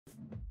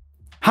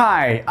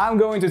Hi, I'm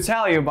going to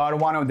tell you about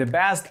one of the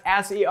best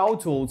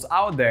SEO tools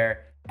out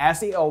there,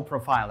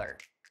 Seoprofiler.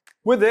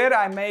 With it,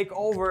 I make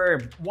over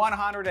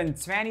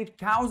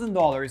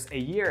 $120,000 a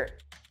year.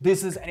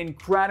 This is an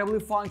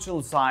incredibly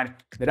functional site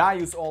that I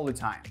use all the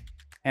time.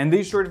 In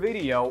this short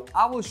video,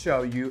 I will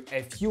show you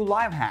a few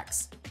life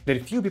hacks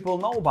that few people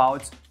know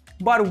about,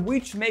 but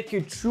which make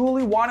it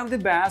truly one of the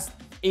best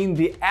in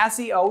the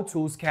SEO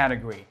tools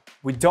category.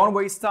 We don't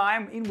waste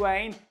time in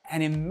vain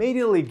and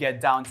immediately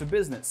get down to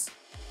business.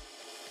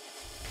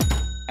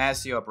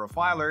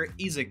 Seoprofiler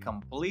is a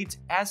complete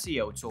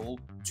SEO tool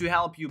to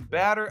help you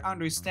better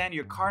understand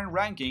your current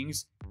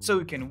rankings so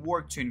you can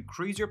work to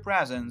increase your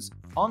presence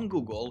on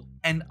Google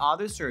and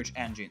other search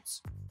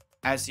engines.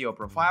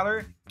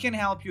 Seoprofiler can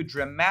help you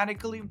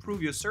dramatically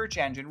improve your search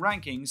engine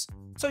rankings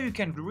so you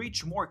can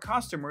reach more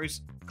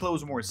customers,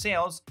 close more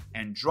sales,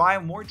 and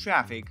drive more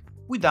traffic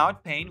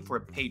without paying for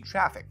paid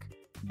traffic.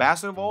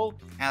 Best of all,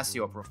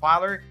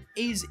 Seoprofiler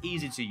is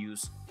easy to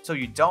use, so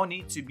you don't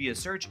need to be a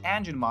search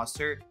engine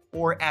master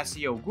or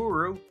SEO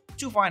guru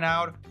to find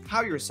out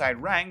how your site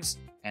ranks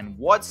and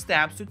what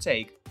steps to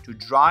take to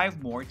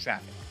drive more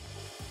traffic.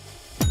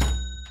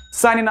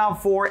 Signing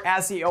up for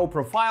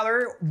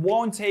Seoprofiler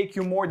won't take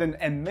you more than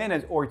a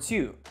minute or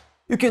two.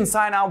 You can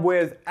sign up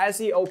with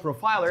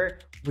Seoprofiler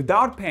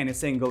without paying a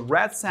single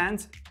red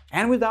cent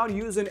and without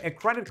using a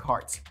credit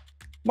card.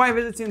 By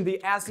visiting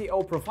the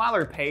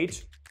Seoprofiler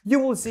page, you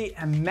will see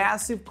a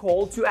massive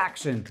call to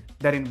action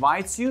that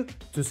invites you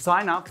to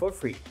sign up for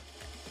free.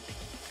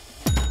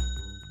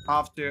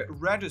 After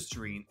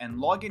registering and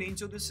logging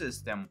into the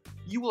system,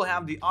 you will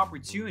have the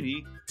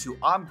opportunity to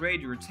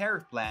upgrade your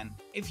tariff plan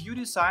if you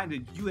decide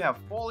that you have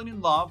fallen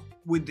in love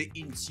with the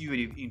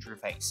intuitive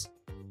interface.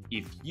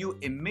 If you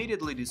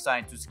immediately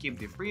decide to skip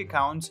the free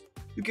account,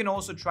 you can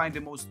also try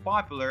the most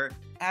popular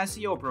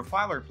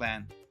Seoprofiler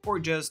plan for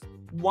just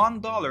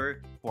 $1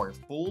 for a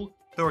full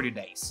 30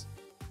 days.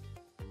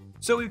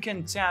 So you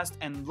can test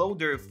and load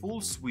their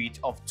full suite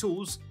of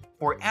tools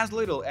for as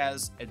little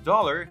as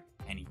 $1,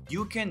 and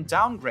you can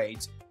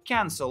downgrade,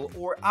 cancel,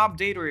 or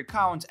update your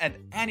account at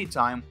any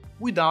time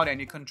without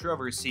any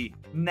controversy,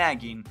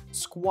 nagging,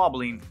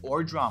 squabbling,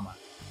 or drama.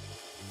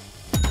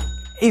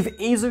 If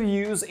ease of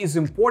use is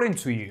important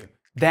to you,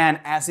 then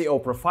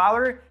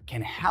Seoprofiler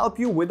can help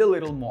you with a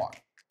little more.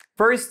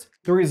 First,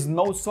 there is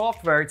no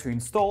software to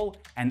install,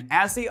 and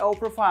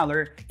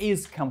Seoprofiler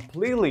is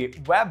completely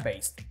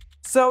web-based,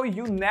 so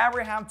you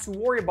never have to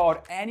worry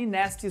about any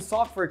nasty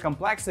software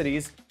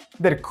complexities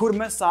that could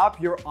mess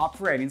up your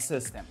operating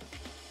system.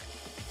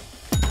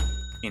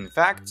 In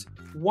fact,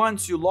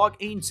 once you log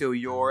into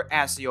your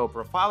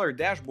Seoprofiler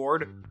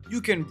dashboard,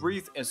 you can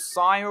breathe a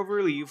sigh of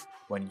relief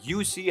when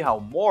you see how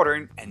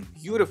modern and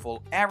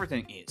beautiful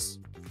everything is.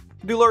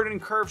 The learning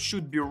curve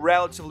should be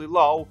relatively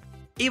low,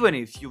 even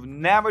if you've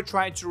never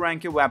tried to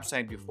rank a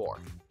website before.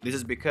 This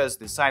is because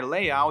the site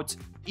layout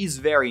is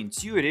very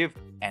intuitive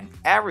and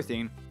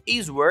everything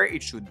is where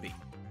it should be.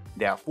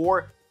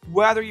 Therefore,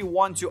 whether you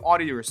want to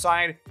audit your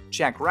site,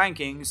 check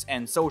rankings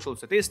and social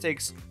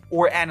statistics,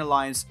 or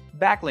analyze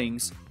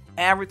backlinks,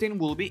 everything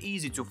will be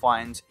easy to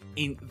find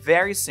in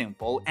very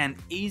simple and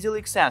easily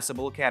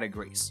accessible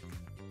categories.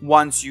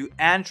 Once you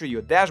enter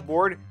your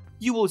dashboard,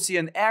 you will see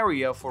an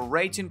area for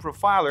Rating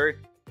Profiler,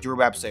 your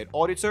website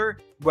auditor,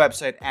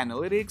 website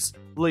analytics,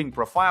 link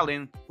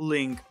profiling,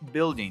 link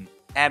building,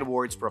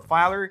 AdWords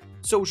Profiler,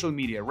 social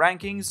media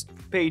rankings,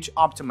 page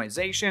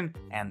optimization,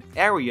 and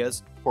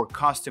areas for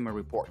customer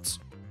reports.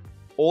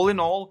 All in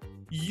all,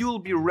 you'll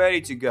be ready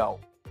to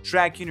go,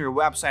 tracking your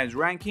website's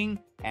ranking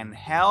and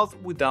health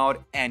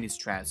without any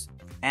stress.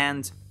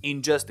 And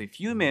in just a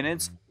few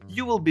minutes,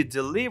 you will be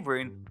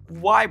delivering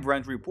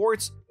vibrant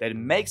reports that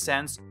make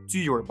sense to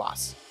your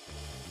boss.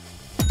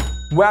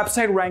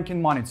 Website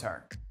Ranking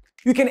Monitor.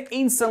 You can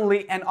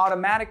instantly and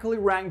automatically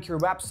rank your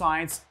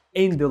websites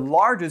in the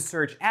largest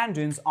search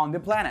engines on the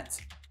planet.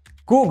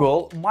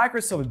 Google,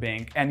 Microsoft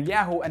Bing, and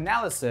Yahoo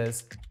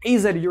Analysis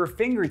is at your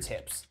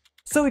fingertips,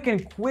 so you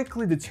can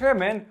quickly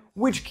determine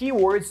which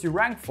keywords you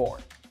rank for,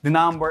 the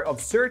number of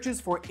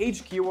searches for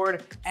each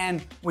keyword,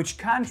 and which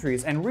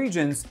countries and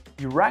regions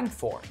you rank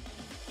for.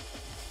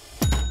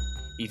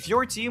 If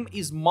your team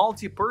is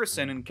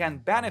multi-person and can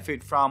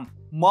benefit from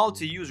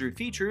multi-user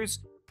features,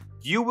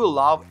 you will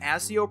love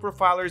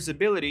Seoprofiler's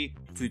ability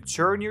to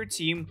turn your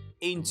team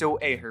into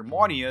a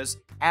harmonious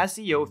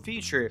SEO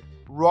feature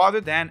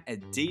rather than a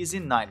dizzy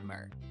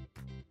nightmare.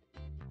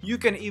 You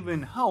can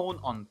even hone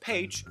on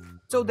page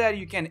so that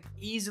you can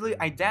easily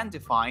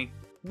identify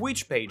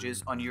which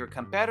pages on your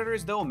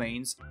competitors'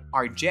 domains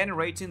are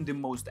generating the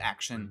most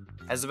action,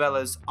 as well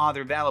as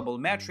other valuable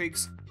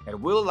metrics that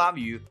will allow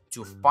you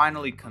to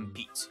finally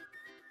compete.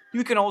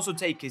 You can also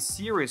take a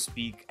serious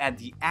peek at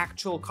the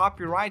actual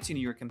copywriting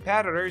your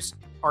competitors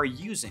are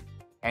using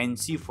and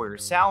see for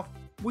yourself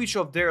which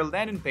of their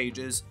landing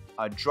pages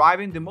are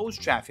driving the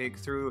most traffic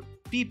through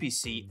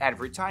PPC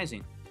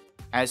advertising.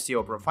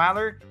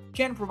 Seoprofiler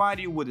can provide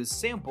you with a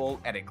simple,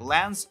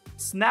 at-a-glance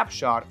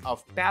snapshot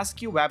of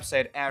pesky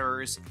website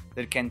errors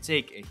that can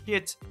take a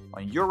hit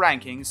on your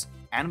rankings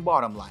and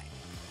bottom line.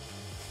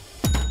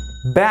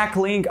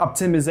 Backlink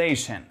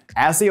optimization.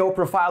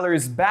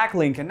 Seoprofiler's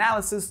backlink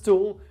analysis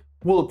tool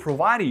will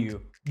provide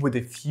you with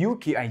a few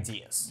key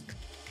ideas.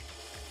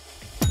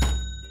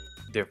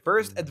 The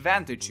first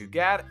advantage you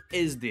get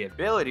is the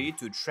ability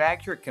to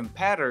track your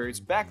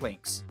competitors'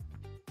 backlinks.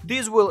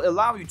 This will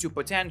allow you to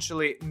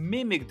potentially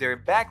mimic their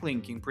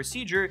backlinking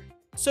procedure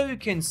so you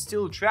can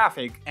steal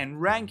traffic and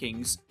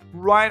rankings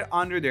right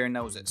under their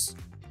noses.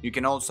 You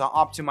can also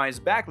optimize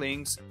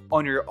backlinks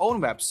on your own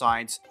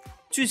websites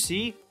to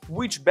see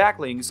which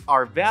backlinks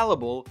are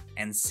valuable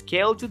and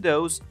scale to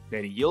those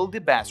that yield the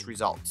best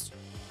results.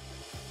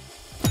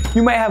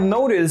 You may have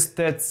noticed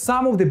that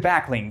some of the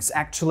backlinks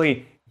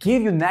actually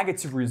give you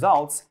negative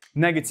results,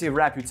 negative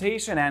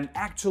reputation, and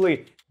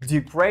actually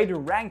degrade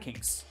your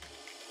rankings.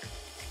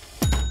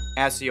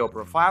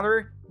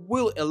 Seoprofiler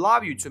will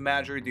allow you to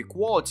measure the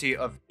quality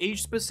of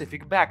each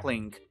specific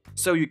backlink,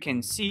 so you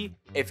can see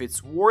if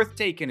it's worth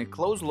taking a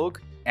close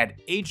look at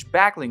each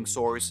backlink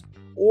source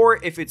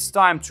or if it's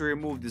time to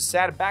remove the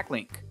said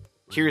backlink.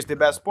 Here's the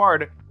best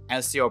part: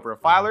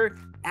 Seoprofiler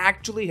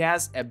actually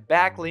has a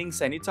backlink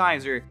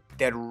sanitizer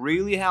that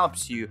really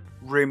helps you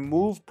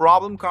remove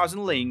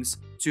problem-causing links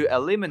to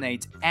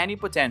eliminate any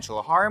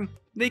potential harm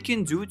they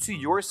can do to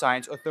your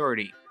site's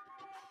authority.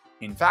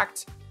 In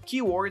fact,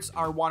 keywords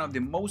are one of the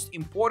most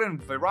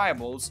important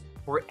variables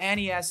for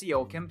any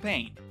SEO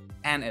campaign,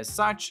 and as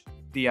such,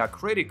 they are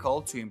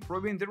critical to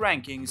improving the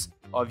rankings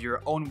of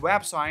your own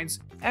websites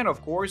and,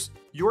 of course,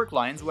 your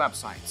clients'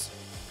 websites.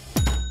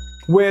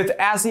 With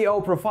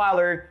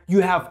Seoprofiler,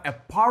 you have a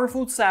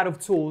powerful set of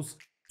tools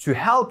to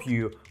help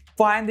you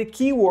find the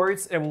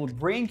keywords that will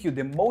bring you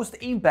the most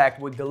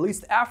impact with the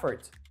least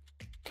effort.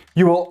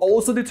 You will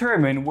also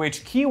determine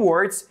which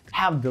keywords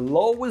have the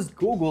lowest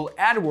Google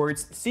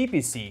AdWords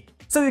CPC,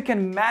 so you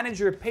can manage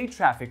your paid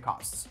traffic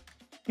costs.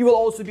 You will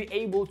also be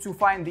able to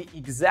find the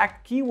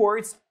exact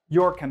keywords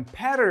your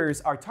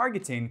competitors are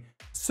targeting,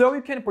 so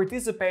you can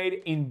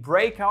participate in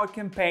breakout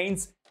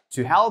campaigns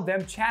to help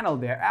them channel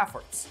their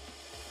efforts.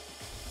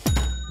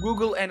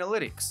 Google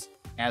Analytics.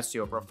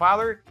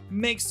 Seoprofiler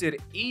makes it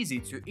easy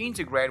to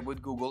integrate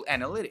with Google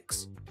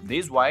Analytics.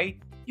 This way,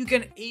 you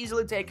can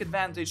easily take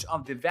advantage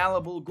of the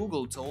valuable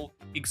Google tool,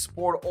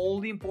 export all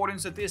the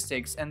important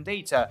statistics and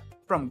data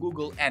from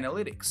Google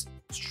Analytics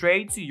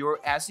straight to your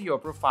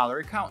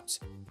Seoprofiler account,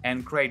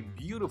 and create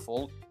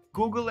beautiful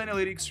Google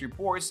Analytics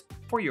reports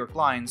for your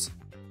clients.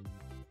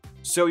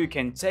 So you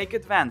can take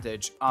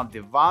advantage of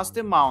the vast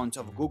amount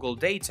of Google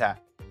data,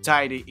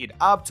 tidy it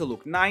up to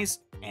look nice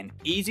and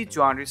easy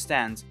to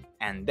understand,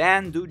 and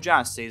then do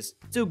justice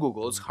to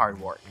Google's hard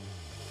work.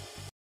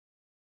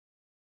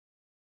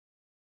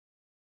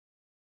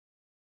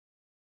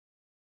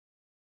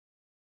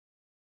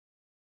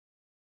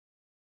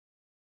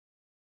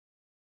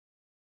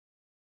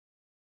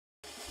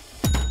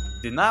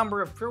 The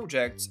number of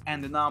projects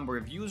and the number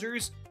of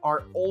users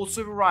are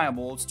also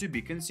variables to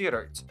be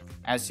considered.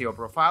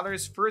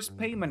 Seoprofiler's first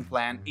payment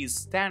plan is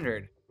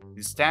standard.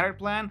 The standard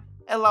plan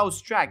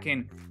allows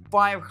tracking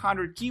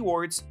 500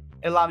 keywords,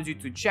 allows you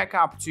to check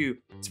up to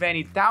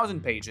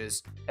 20,000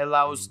 pages,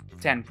 allows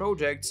 10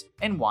 projects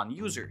and 1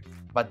 user,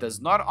 but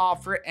does not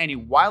offer any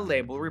white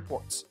label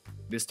reports.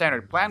 The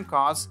standard plan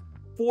costs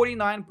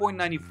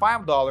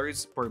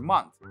 $49.95 per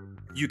month.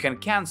 You can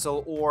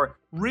cancel or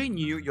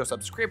renew your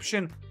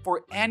subscription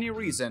for any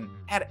reason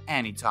at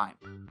any time.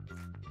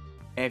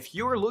 If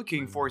you're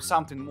looking for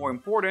something more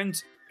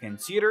important,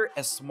 consider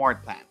a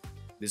smart plan.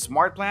 The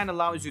smart plan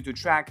allows you to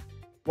track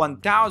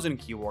 1,000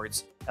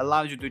 keywords,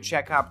 allows you to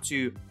check up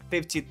to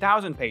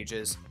 50,000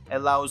 pages,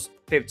 allows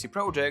 50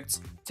 projects,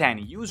 10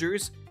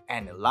 users,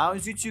 and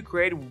allows you to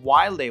create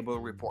white label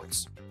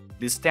reports.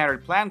 The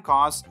standard plan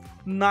costs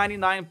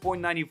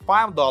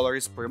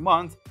 $99.95 per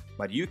month,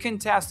 but you can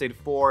test it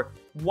for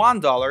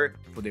 $1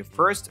 for the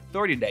first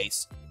 30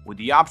 days, with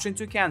the option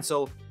to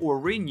cancel or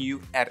renew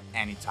at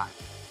any time.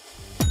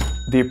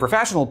 The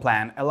professional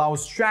plan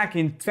allows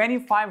tracking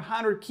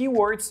 2,500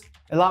 keywords,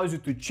 allows you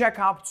to check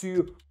up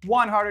to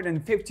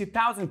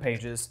 150,000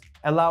 pages,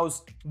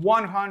 allows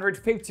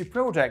 150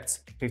 projects,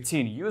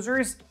 15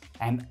 users,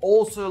 and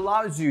also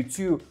allows you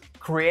to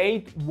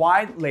create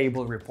white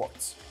label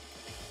reports.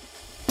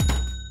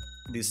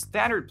 The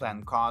standard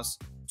plan costs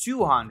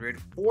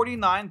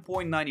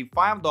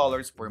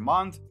 $249.95 per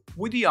month,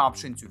 with the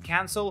option to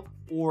cancel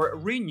or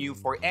renew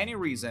for any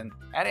reason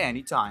at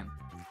any time.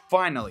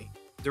 Finally,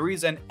 there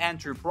is an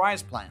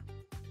enterprise plan.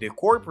 The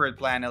corporate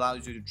plan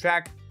allows you to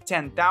track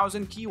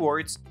 10,000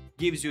 keywords,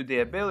 gives you the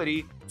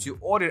ability to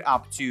audit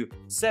up to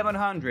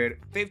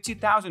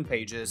 750,000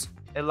 pages,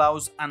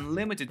 allows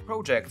unlimited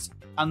projects,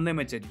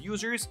 unlimited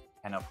users,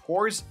 and of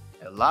course,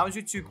 allows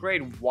you to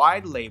create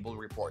white label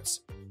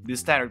reports. The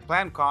standard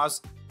plan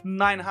costs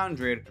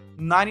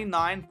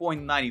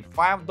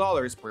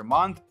 $999.95 per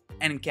month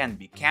and can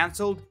be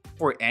cancelled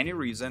for any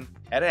reason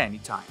at any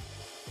time.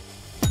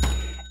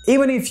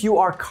 Even if you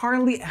are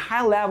currently a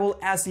high-level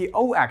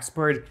SEO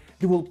expert,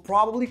 there will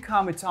probably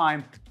come a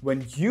time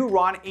when you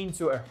run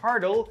into a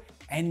hurdle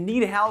and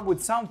need help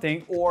with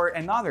something or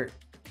another.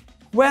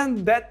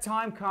 When that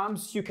time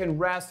comes, you can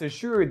rest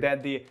assured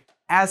that the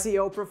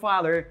SEO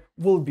Profiler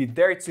will be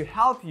there to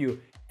help you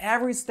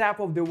every step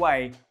of the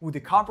way with a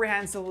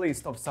comprehensive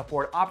list of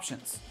support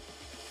options.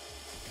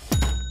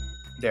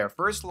 Their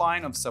first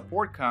line of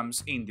support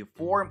comes in the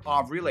form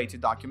of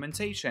related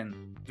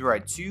documentation. There are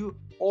two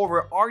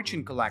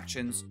overarching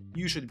collections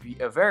you should be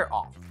aware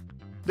of.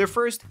 The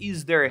first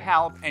is their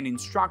help and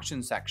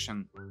instruction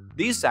section.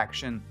 This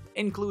section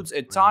includes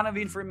a ton of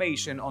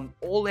information on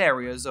all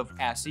areas of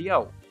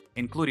SEO,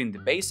 including the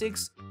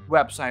basics,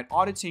 website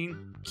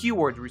auditing,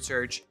 keyword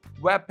research,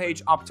 web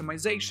page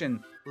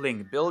optimization,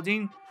 link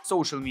building,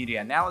 social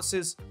media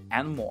analysis,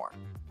 and more.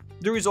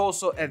 There is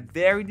also a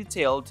very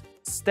detailed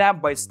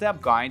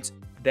step-by-step guide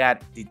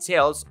that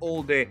details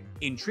all the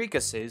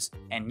intricacies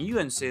and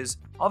nuances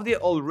of the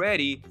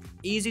already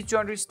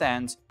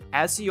easy-to-understand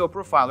SEO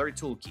Profiler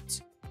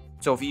toolkit.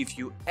 So if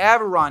you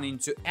ever run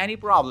into any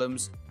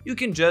problems, you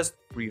can just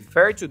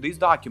refer to these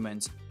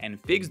documents and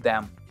fix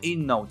them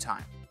in no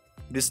time.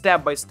 The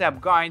step-by-step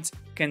guide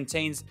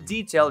contains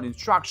detailed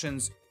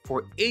instructions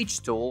for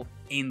each tool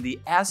in the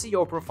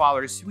SEO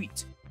Profiler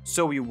suite,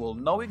 so you will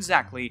know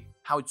exactly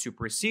how to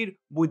proceed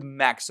with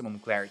maximum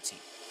clarity.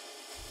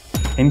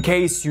 In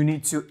case you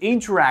need to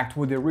interact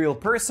with a real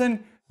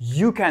person,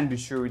 you can be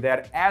sure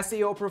that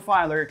SEO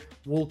Profiler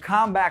will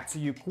come back to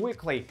you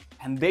quickly,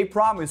 and they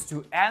promise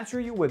to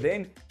answer you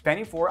within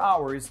 24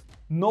 hours,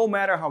 no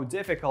matter how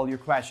difficult your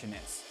question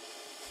is.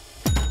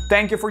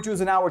 Thank you for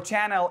choosing our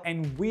channel,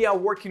 and we are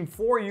working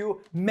for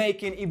you,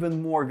 making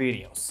even more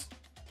videos.